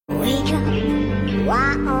Wake up,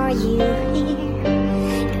 why are you here?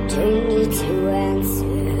 You don't need to answer.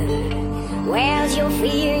 Where's your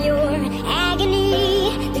fear, your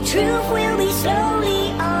agony? The truth will be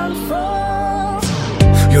slowly unfold.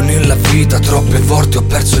 Io nella vita troppe volte ho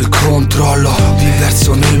perso il controllo.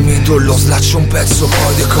 Diverso nel midollo, slaccio un pezzo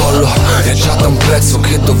poi decollo. È già da un pezzo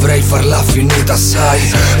che dovrei farla finita, sai.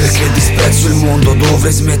 Perché disprezzo il mondo,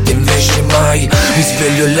 dovrei smettere invece mai. Mi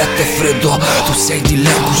sveglio, il letto è freddo, tu sei di là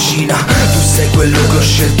in cucina. Tu sei quello che ho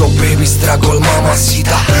scelto, baby, stragol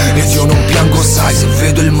mamacita. Ed io non piango, sai, se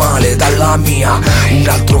vedo il male dalla mia. Un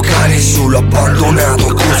altro cane solo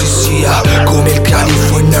abbandonato, così sia. Come il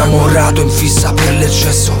califo innamorato in fissa per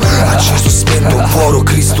l'eccesso. Acceso spento, povero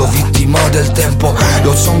Cristo, vittima del tempo.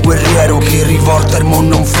 Io sono un guerriero che rivolta il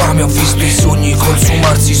mondo infame. Ho visto i sogni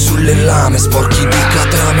consumarsi sulle lame, sporchi di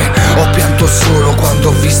catrame. Ho pianto solo quando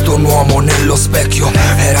ho visto un uomo nello specchio.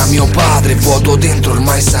 Era mio padre, vuoto dentro,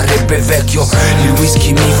 ormai sarebbe vecchio. Il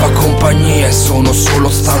whisky mi fa compagnia e sono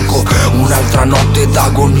solo stanco. Un'altra notte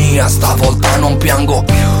d'agonia, stavolta non piango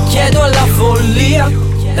più. Chiedo alla follia,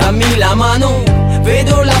 dammi la mano.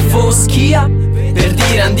 Vedo la foschia, per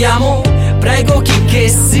dire andiamo. Prego chi che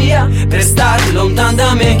sia, per stare lontano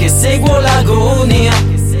da me che seguo l'agonia.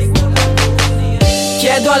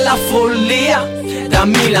 Chiedo alla follia,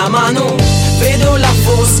 dammi la mano. Vedo la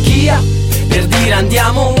foschia, per dire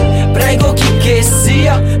andiamo. Prego chi che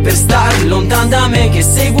sia, per stare lontano da me che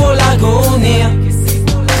seguo l'agonia.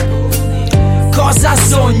 Cosa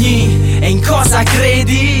sogni e in cosa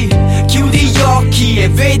credi? Chiudi gli occhi e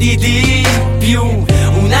vedi di più.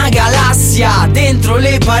 Una galassia dentro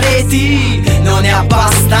le pareti, non è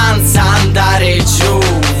abbastanza andare giù.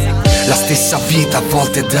 La stessa vita a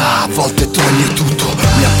volte dà, a volte toglie tutto.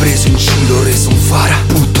 Mi ha preso in giro, reso un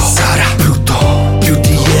farabutto. Sarà brutto, più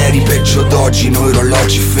di ieri, peggio d'oggi, noi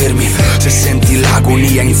orologi fermi. Se senti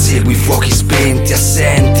l'agonia insegui fuochi spenti,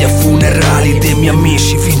 assenti a funerali dei miei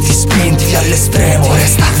amici, finti spinti all'estremo.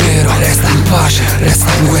 Resta vero, resta in pace,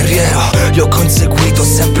 resta un guerriero. Io ho conseguito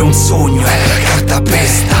sempre un sogno,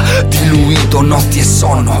 cartapesta, diluito notti e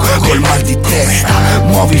sonno, col mal di testa.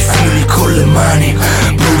 Muovi i fili con le mani,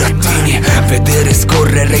 burattini, vedere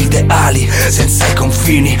scorrere ideali senza i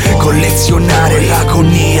confini. Collezionare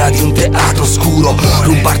l'agonia di un teatro scuro.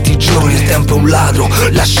 Rubarti i giorni, il tempo è un ladro,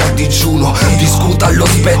 lascia il digiuno. Discuta allo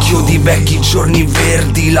specchio di vecchi giorni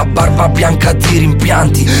verdi. La barba bianca di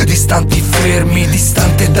rimpianti, distanti fermi.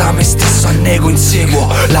 Distante da me stesso annego, inseguo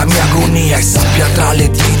la mia agonia e sappia tra le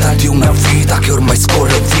dita di una vita che ormai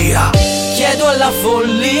scorre via. Chiedo alla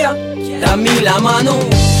follia, dammi la mano.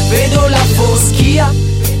 Vedo la foschia,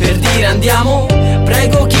 per dire andiamo.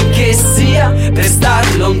 Prego chi che sia, per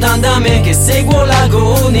stare lontano da me che seguo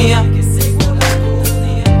l'agonia.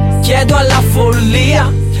 Chiedo alla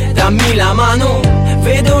follia, dammi la mano.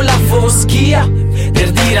 Vedo la foschia,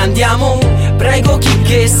 per dire andiamo. Prego chi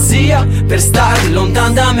che sia, per stare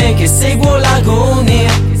lontano da me che seguo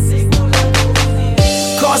l'agonia.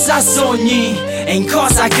 Cosa sogni e in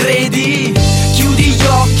cosa credi? Chiudi gli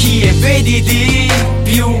occhi e vedi di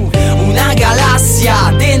più. Una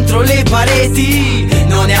galassia dentro le pareti,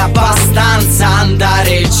 non è abbastanza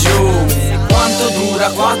andare giù. Quanto dura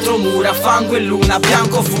 4 mura, fango e luna.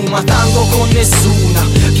 Bianco fuma, tango con nessuna.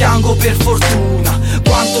 Piango per fortuna.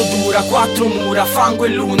 Quanto dura 4 mura, fango e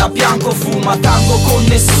luna. Bianco fuma, tango con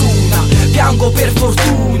nessuna. Piango per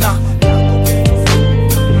fortuna.